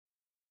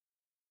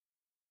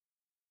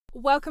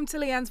Welcome to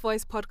Leanne's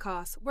Voice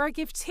podcast, where I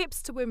give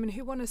tips to women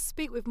who want to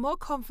speak with more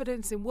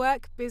confidence in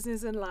work,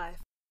 business, and life.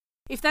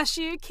 If that's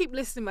you, keep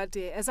listening, my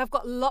dear, as I've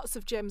got lots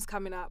of gems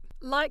coming up.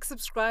 Like,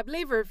 subscribe,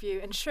 leave a review,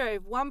 and share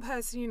it with one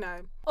person you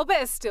know. Or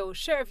better still,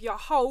 share it with your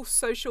whole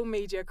social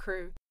media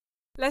crew.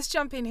 Let's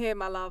jump in here,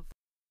 my love.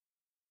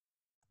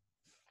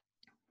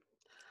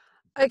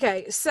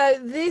 Okay, so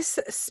this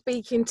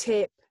speaking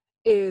tip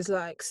is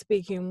like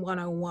speaking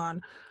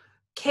 101.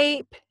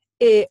 Keep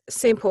it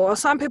simple, or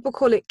some people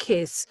call it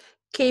KISS.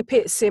 Keep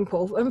it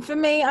simple. And for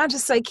me, I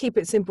just say keep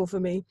it simple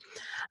for me.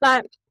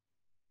 Like,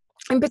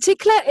 in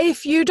particular,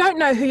 if you don't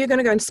know who you're going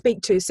to go and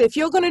speak to. So if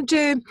you're going to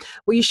do,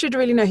 well, you should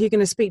really know who you're going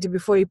to speak to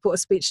before you put a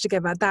speech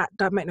together. That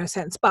don't make no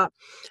sense. But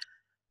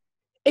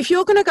if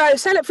you're going to go,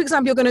 say, like, for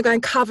example, you're going to go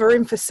and cover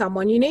in for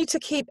someone, you need to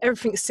keep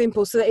everything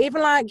simple so that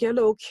even like your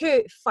little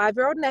cute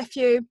 5-year-old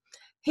nephew,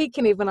 he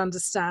can even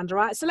understand, all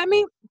right? So let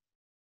me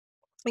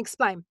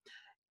explain.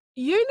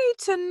 You need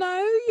to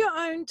know your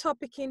own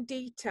topic in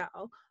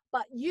detail,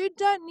 but you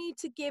don't need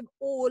to give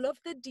all of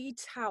the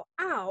detail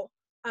out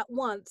at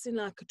once in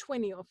like a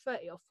 20 or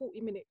 30 or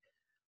 40-minute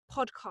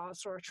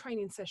podcast or a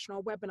training session or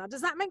a webinar.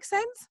 Does that make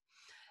sense?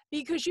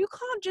 Because you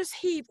can't just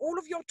heave all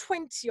of your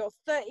 20 or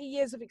 30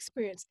 years of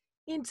experience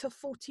into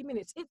 40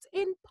 minutes. It's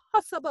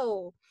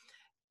impossible.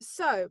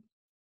 So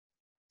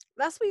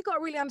that's what you got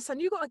to really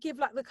understand. You got to give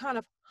like the kind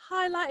of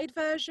highlighted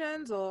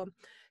versions or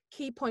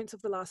key points of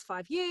the last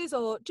 5 years,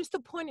 or just the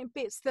poignant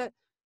bits that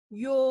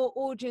your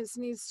audience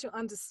needs to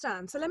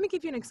understand. So let me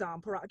give you an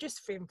example, right?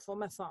 Just for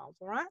myself,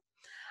 all right?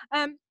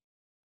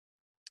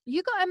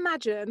 You got to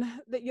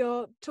imagine that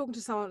you're talking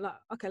to someone like,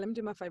 okay, let me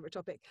do my favorite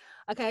topic.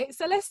 Okay,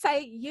 so let's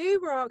say you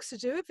were asked to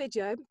do a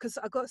video, because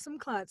I've got some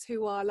clients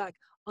who are like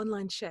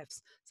online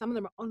chefs. Some of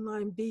them are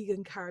online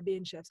vegan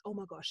Caribbean chefs. Oh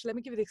my gosh, let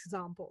me give you this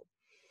example.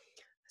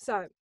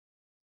 So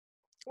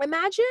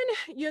imagine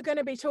you're going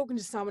to be talking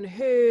to someone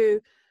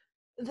who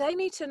they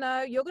need to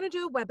know you're going to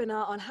do a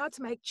webinar on how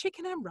to make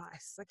chicken and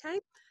rice. Okay,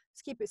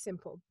 let's keep it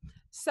simple.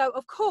 So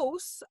of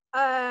course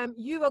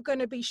you are going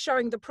to be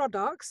showing the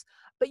products,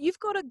 but you've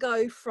got to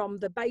go from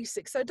the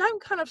basics. So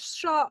don't kind of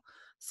start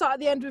at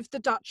the end with the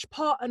Dutch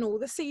pot and all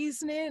the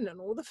seasoning and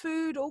all the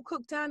food all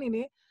cooked down in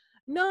it.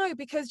 No,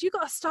 because you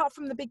got to start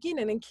from the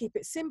beginning and keep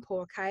it simple.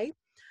 Okay,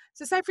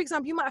 so say for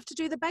example you might have to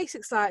do the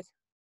basics like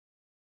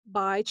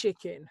buy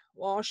chicken,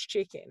 wash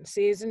chicken,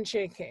 season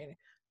chicken,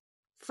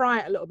 fry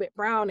it a little bit,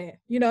 brown it,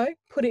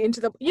 put it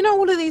into the,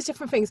 all of these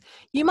different things.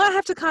 You might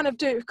have to kind of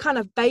do kind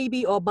of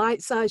baby or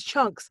bite-sized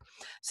chunks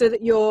so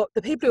that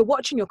the people who are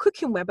watching your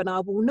cooking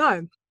webinar will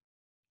know.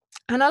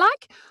 And I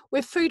like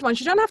with food ones,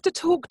 you don't have to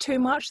talk too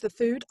much. The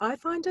food, I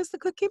find, does the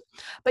cooking,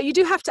 but you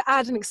do have to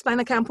add and explain.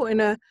 I can put in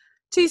a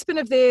teaspoon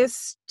of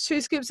this,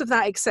 2 scoops of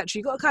that, etc.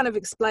 You've got to kind of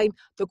explain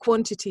the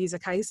quantities,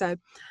 okay? So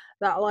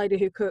that lady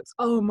who cooks,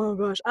 oh my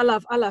gosh, I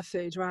love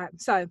food, right?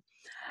 So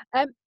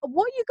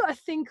what you got to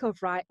think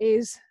of, right,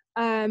 is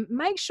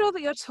make sure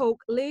that your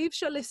talk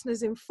leaves your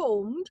listeners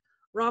informed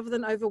rather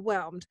than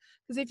overwhelmed.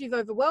 Because if you've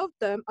overwhelmed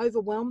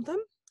them,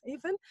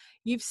 even,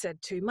 you've said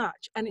too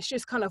much and it's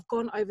just kind of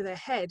gone over their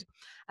head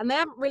and they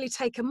haven't really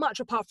taken much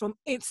apart from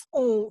it's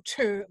all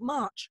too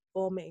much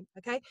for me.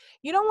 Okay,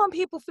 you don't want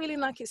people feeling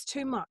like it's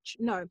too much.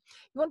 No, you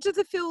want them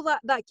to feel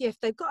that gift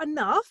they've got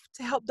enough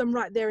to help them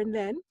right there and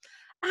then,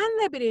 and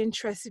they'll be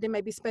interested in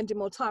maybe spending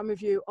more time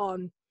with you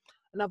on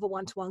another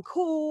one-to-one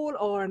call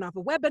or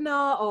another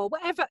webinar or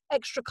whatever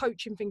extra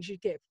coaching things you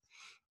give.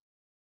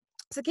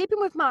 So keeping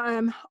with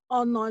my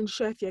online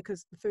chef here,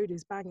 because the food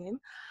is banging,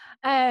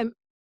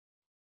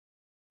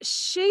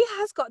 she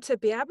has got to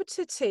be able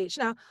to teach.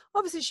 Now,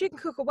 obviously she can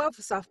cook a wealth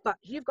of stuff, but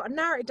you've got to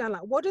narrow it down.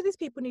 Like, what do these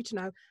people need to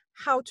know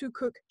how to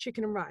cook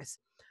chicken and rice?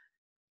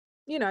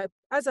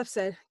 As I've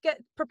said,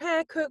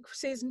 prepare, cook,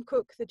 season,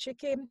 cook the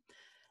chicken.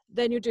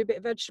 Then you'll do a bit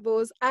of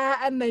vegetables,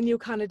 and then you'll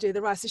kind of do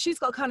the rice. So she's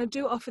got to kind of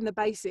do it off in the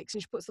basics,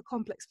 and she puts the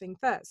complex thing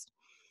first.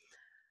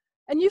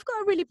 And you've got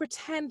to really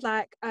pretend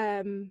like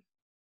that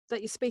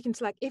you're speaking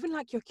to, like, even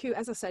like your cute,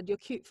 as I said, your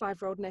cute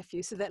 5-year-old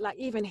nephew, so that like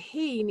even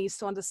he needs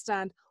to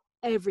understand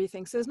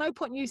everything. So there's no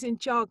point using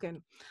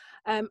jargon.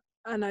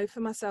 I know for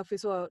myself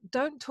as well,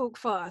 don't talk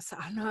fast.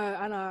 I know,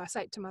 I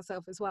say it to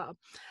myself as well.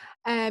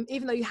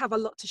 Even though you have a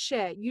lot to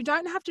share, you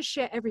don't have to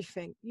share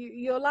everything.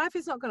 Your life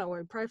is not going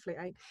to, prayerfully,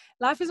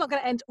 life is not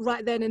going to end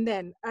right then and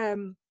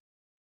then.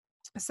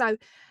 So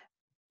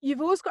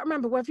you've always got to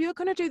remember, whether you're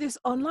going to do this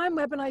online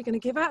webinar, you're going to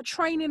give out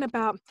training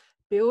about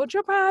build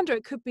your brand, or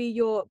it could be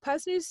your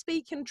person who's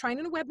speaking,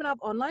 training a webinar of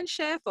online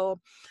chef, or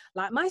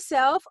like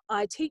myself,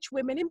 I teach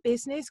women in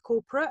business,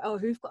 corporate, or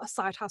who've got a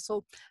side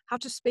hustle, how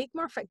to speak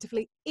more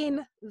effectively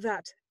in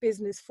that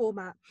business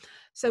format.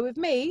 So with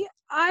me,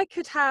 I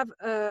could have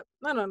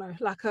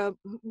like a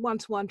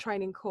one-to-one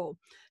training call,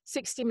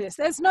 60 minutes.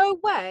 There's no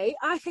way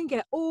I can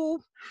get all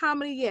how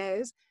many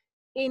years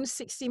in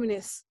 60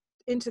 minutes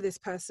into this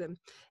person.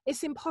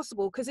 It's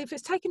impossible, because if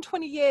it's taken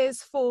 20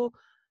 years for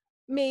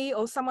me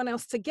or someone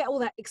else to get all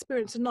that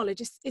experience and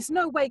knowledge, it's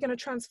no way going to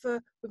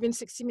transfer within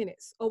 60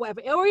 minutes or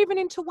whatever, or even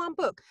into one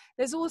book.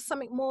 There's always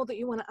something more that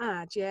you want to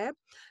add. Yeah.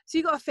 So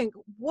you got to think,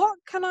 what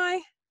can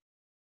I,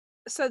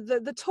 so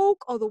the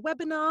talk or the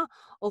webinar,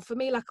 or for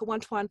me, like a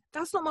one-to-one,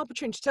 that's not my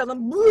opportunity to tell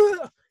them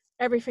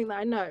everything that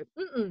I know.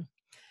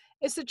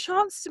 It's a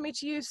chance to me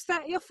to use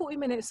 30 or 40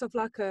 minutes of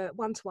like a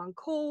one-to-one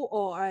call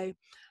or a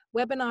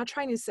webinar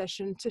training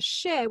session to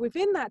share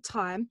within that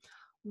time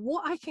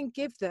what I can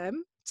give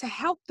them to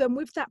help them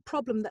with that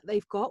problem that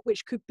they've got,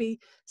 which could be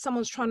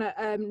someone's trying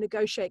to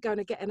negotiate going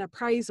to get an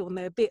appraisal and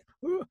they're a bit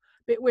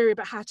weary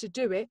about how to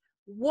do it.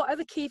 What are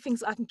the key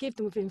things I can give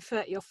them within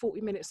 30 or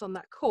 40 minutes on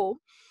that call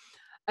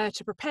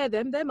to prepare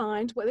them, their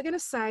mind, what they're going to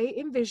say,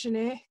 envision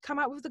it, come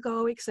out with the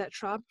goal,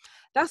 etc.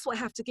 That's what I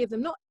have to give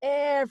them, not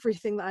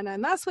everything that I know.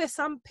 And that's where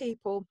some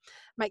people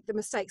make the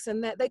mistakes,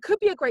 and they could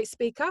be a great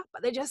speaker,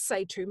 but they just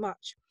say too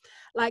much.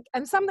 Like,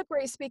 and some of the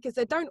great speakers,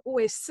 they don't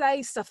always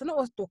say stuff. They're not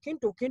always talking.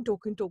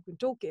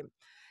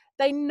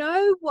 They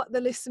know what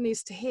the listener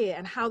needs to hear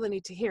and how they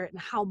need to hear it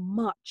and how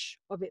much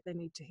of it they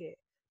need to hear.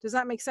 Does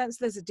that make sense?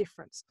 There's a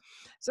difference.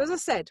 So as I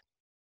said,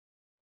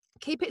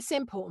 keep it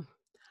simple.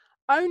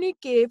 Only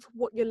give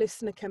what your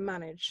listener can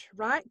manage,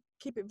 right?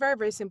 Keep it very,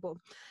 very simple.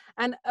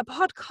 And a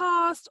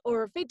podcast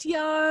or a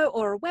video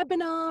or a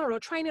webinar or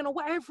training or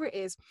whatever it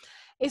is,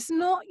 it's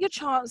not your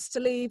chance to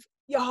leave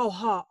your whole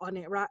heart on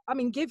it, right? I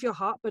mean, give your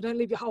heart, but don't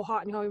leave your whole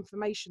heart and your whole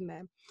information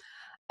there.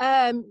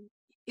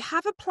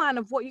 Have a plan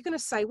of what you're going to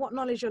say, what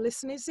knowledge your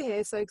listener needs to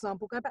hear. So,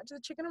 example, go back to the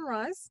chicken and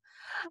rice.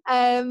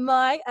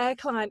 My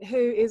client,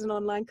 who is an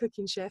online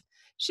cooking chef,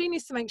 she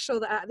needs to make sure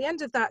that at the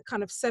end of that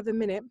kind of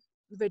 7-minute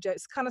video,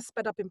 it's kind of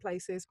sped up in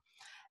places,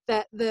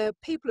 that the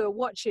people who are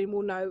watching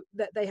will know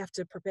that they have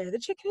to prepare the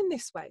chicken in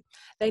this way,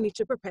 they need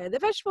to prepare the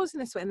vegetables in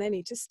this way, and they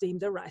need to steam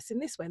the rice in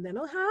this way, and then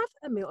they'll have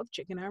a meal of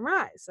chicken and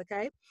rice.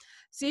 Okay,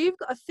 so you've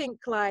got to think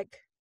like,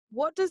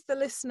 what does the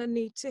listener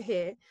need to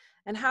hear,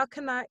 and how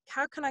can I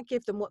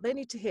give them what they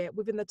need to hear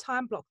within the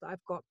time block that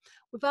I've got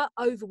without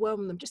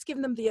overwhelming them, just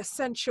giving them the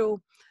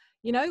essential,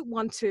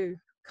 1-2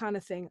 kind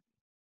of thing.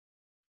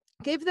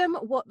 Give them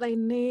what they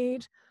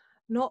need,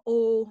 not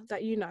all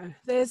that you know.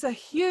 There's a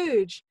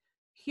huge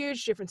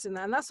difference in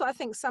that. And that's what I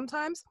think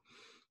sometimes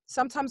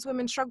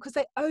women struggle because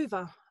they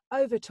over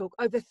talk,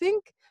 overthink,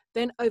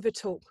 then over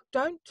talk.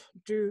 Don't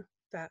do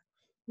that.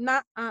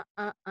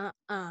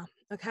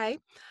 Okay?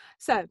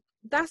 So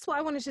that's what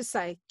I wanted to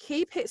say.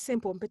 Keep it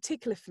simple. In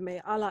particular for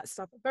me, I like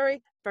stuff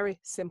very, very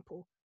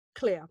simple,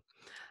 clear.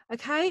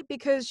 Okay?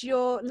 Because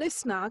your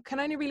listener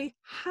can only really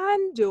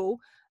handle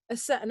a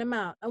certain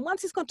amount. And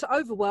once it's gone to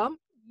overwhelm,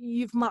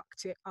 you've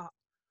mucked it up.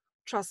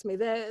 Trust me,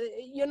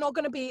 you're not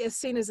going to be as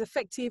seen as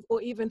effective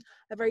or even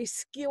a very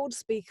skilled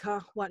speaker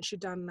once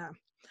you've done that.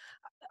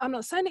 I'm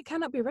not saying it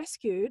cannot be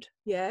rescued,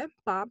 yeah,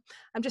 but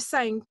I'm just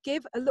saying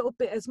give a little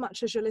bit as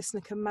much as your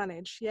listener can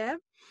manage, yeah?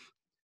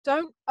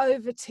 Don't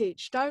over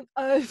teach, don't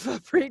over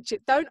preach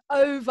it, don't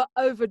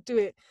overdo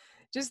it.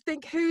 Just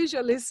think, who's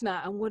your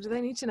listener and what do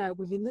they need to know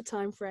within the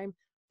time frame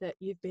that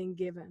you've been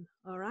given,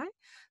 all right?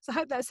 So I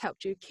hope that's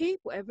helped you.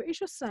 Keep whatever it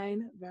is you're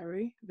saying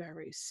very,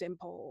 very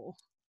simple.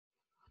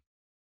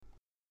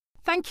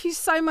 Thank you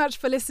so much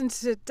for listening to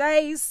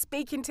today's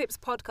Speaking Tips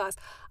podcast.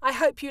 I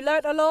hope you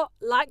learned a lot,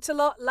 liked a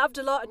lot, loved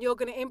a lot, and you're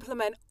going to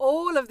implement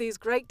all of these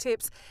great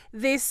tips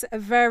this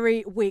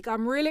very week.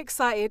 I'm really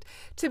excited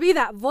to be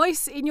that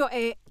voice in your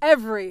ear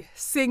every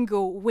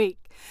single week.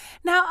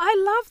 Now, I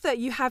love that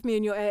you have me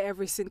in your ear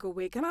every single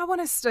week, and I want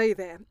to stay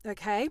there,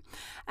 okay?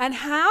 And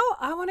how?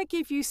 I want to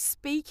give you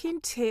speaking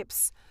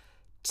tips,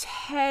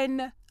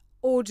 10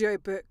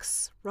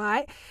 audiobooks,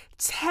 right?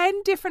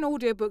 10 different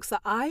audiobooks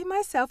that I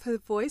myself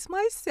have voiced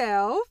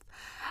myself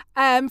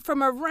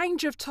from a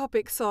range of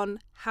topics on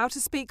how to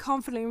speak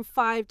confidently in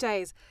 5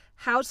 days,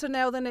 how to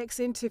nail the next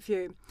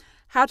interview,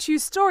 how to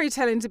use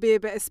storytelling to be a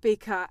better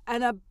speaker,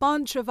 and a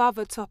bunch of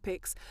other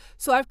topics.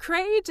 So I've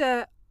created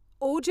a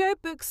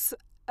audiobooks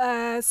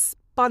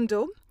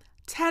bundle,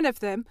 10 of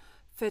them,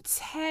 for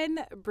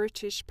 £10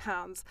 British.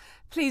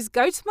 Please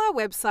go to my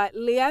website,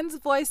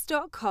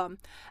 leannesvoice.com,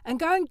 and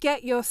go and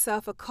get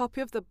yourself a copy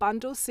of the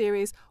bundle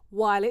series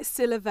while it's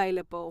still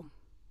available.